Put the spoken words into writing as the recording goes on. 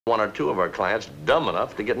one or two of our clients dumb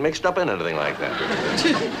enough to get mixed up in anything like that.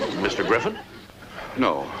 Mr. Griffin?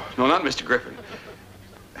 No, not Mr. Griffin.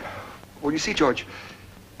 Well, you see, George,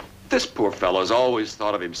 this poor fellow's always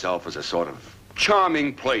thought of himself as a sort of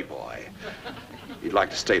charming playboy. He'd like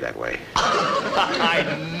to stay that way. I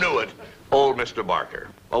knew it. Old Mr. Barker.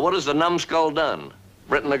 Well, what has the numbskull done?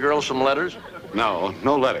 Written the girl some letters? No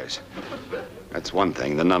letters. That's one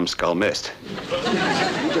thing the numbskull missed.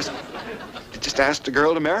 He just asked the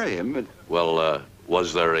girl to marry him. And... Well,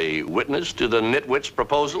 was there a witness to the nitwit's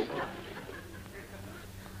proposal?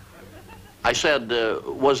 I said,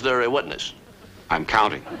 was there a witness? I'm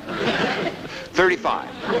counting. 35.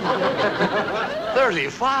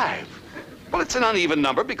 35? Well, it's an uneven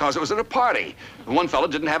number because it was at a party. And one fellow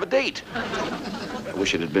didn't have a date. I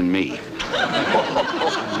wish it had been me.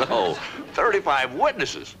 Oh, no. 35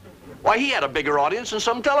 witnesses. Why, he had a bigger audience than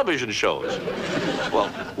some television shows.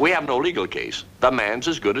 Well, we have no legal case. The man's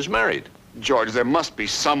as good as married. George, there must be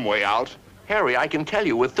some way out. Harry, I can tell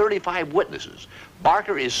you, with 35 witnesses,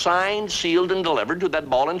 Barker is signed, sealed, and delivered to that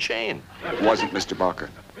ball and chain. It wasn't Mr. Barker.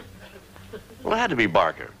 Well, it had to be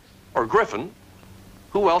Barker. Or Griffin.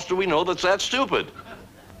 Who else do we know that's that stupid?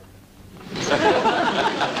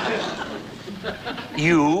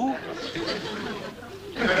 You?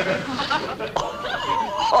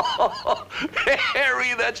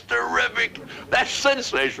 Harry, that's terrific. That's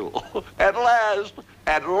sensational. At last,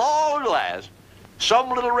 at long last, some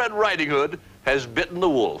little Red Riding Hood has bitten the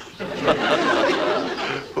wolf.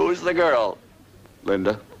 Who's the girl?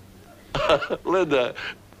 Linda. Linda.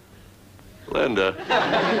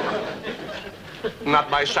 Not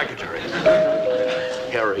my secretary.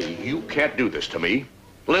 Harry, you can't do this to me.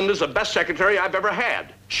 Linda's the best secretary I've ever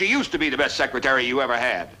had. She used to be the best secretary you ever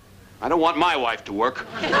had. I don't want my wife to work.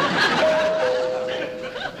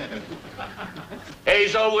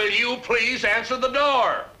 Hazel, will you please answer the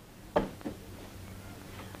door?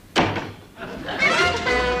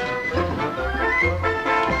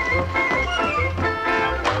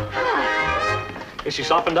 Is she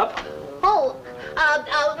softened up? Oh,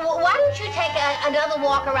 why don't you take another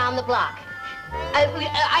walk around the block?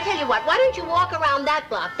 I tell you what, why don't you walk around that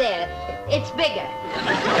block there? It's bigger.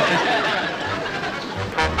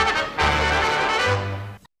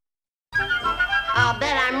 I'll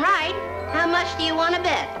bet I'm right. How much do you want to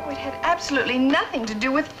bet? It had absolutely nothing to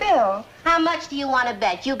do with Phil. How much do you want to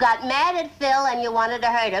bet? You got mad at Phil and you wanted to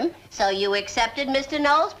hurt him, so you accepted Mr.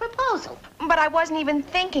 Knowles' proposal. But I wasn't even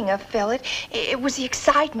thinking of Phil. It was the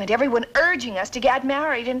excitement, everyone urging us to get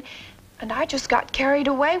married, and I just got carried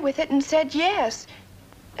away with it and said yes.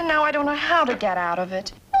 And now I don't know how to get out of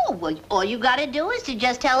it. Oh, well, all you got to do is to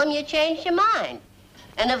just tell him you changed your mind.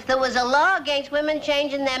 And if there was a law against women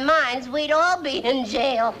changing their minds, we'd all be in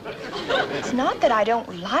jail. It's not that I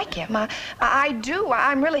don't like him. I do.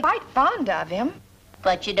 I'm really quite fond of him.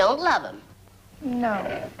 But you don't love him? No.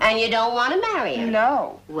 And you don't want to marry him?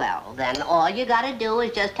 No. Well, then all you got to do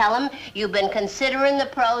is just tell him you've been considering the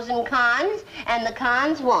pros and cons, and the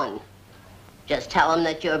cons won. Just tell him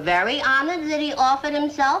that you're very honored that he offered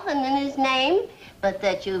himself and in his name, but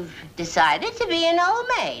that you've decided to be an old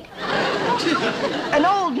maid. An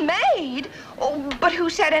old maid? Oh, but who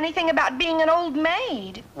said anything about being an old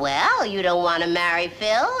maid? Well, you don't want to marry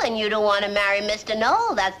Phil, and you don't want to marry Mr.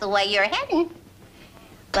 Knoll. That's the way you're heading.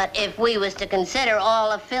 But if we was to consider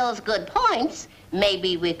all of Phil's good points,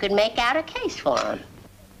 maybe we could make out a case for him.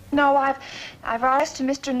 No, I've asked to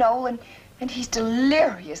Mr. Knoll, and he's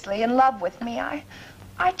deliriously in love with me. I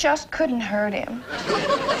just couldn't hurt him.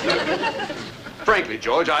 Frankly,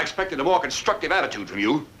 George, I expected a more constructive attitude from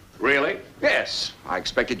you. Really? Yes. I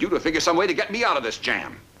expected you to figure some way to get me out of this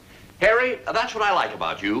jam. Harry, that's what I like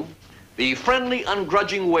about you. The friendly,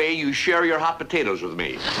 ungrudging way you share your hot potatoes with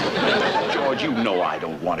me. George, you know I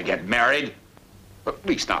don't want to get married. At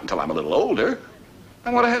least not until I'm a little older.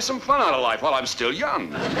 I want to have some fun out of life while I'm still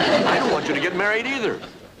young. I don't want you to get married either.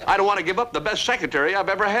 I don't want to give up the best secretary I've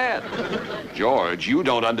ever had. George, you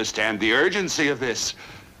don't understand the urgency of this.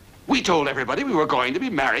 We told everybody we were going to be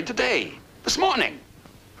married today, this morning.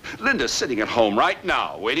 Linda's sitting at home right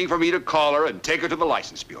now, waiting for me to call her and take her to the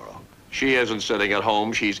license bureau. She isn't sitting at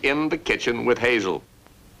home. She's in the kitchen with Hazel.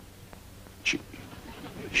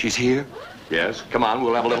 She's here? Yes. Come on,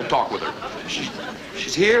 we'll have a little talk with her.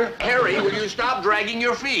 She's here? Harry, will you stop dragging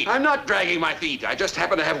your feet? I'm not dragging my feet. I just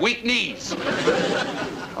happen to have weak knees.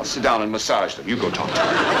 I'll sit down and massage them. You go talk to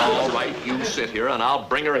her. All right, you sit here and I'll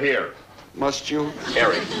bring her here. Must you?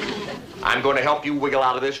 Harry, I'm going to help you wiggle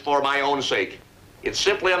out of this for my own sake. It's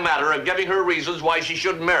simply a matter of giving her reasons why she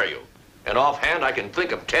shouldn't marry you. And offhand, I can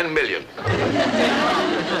think of 10 million.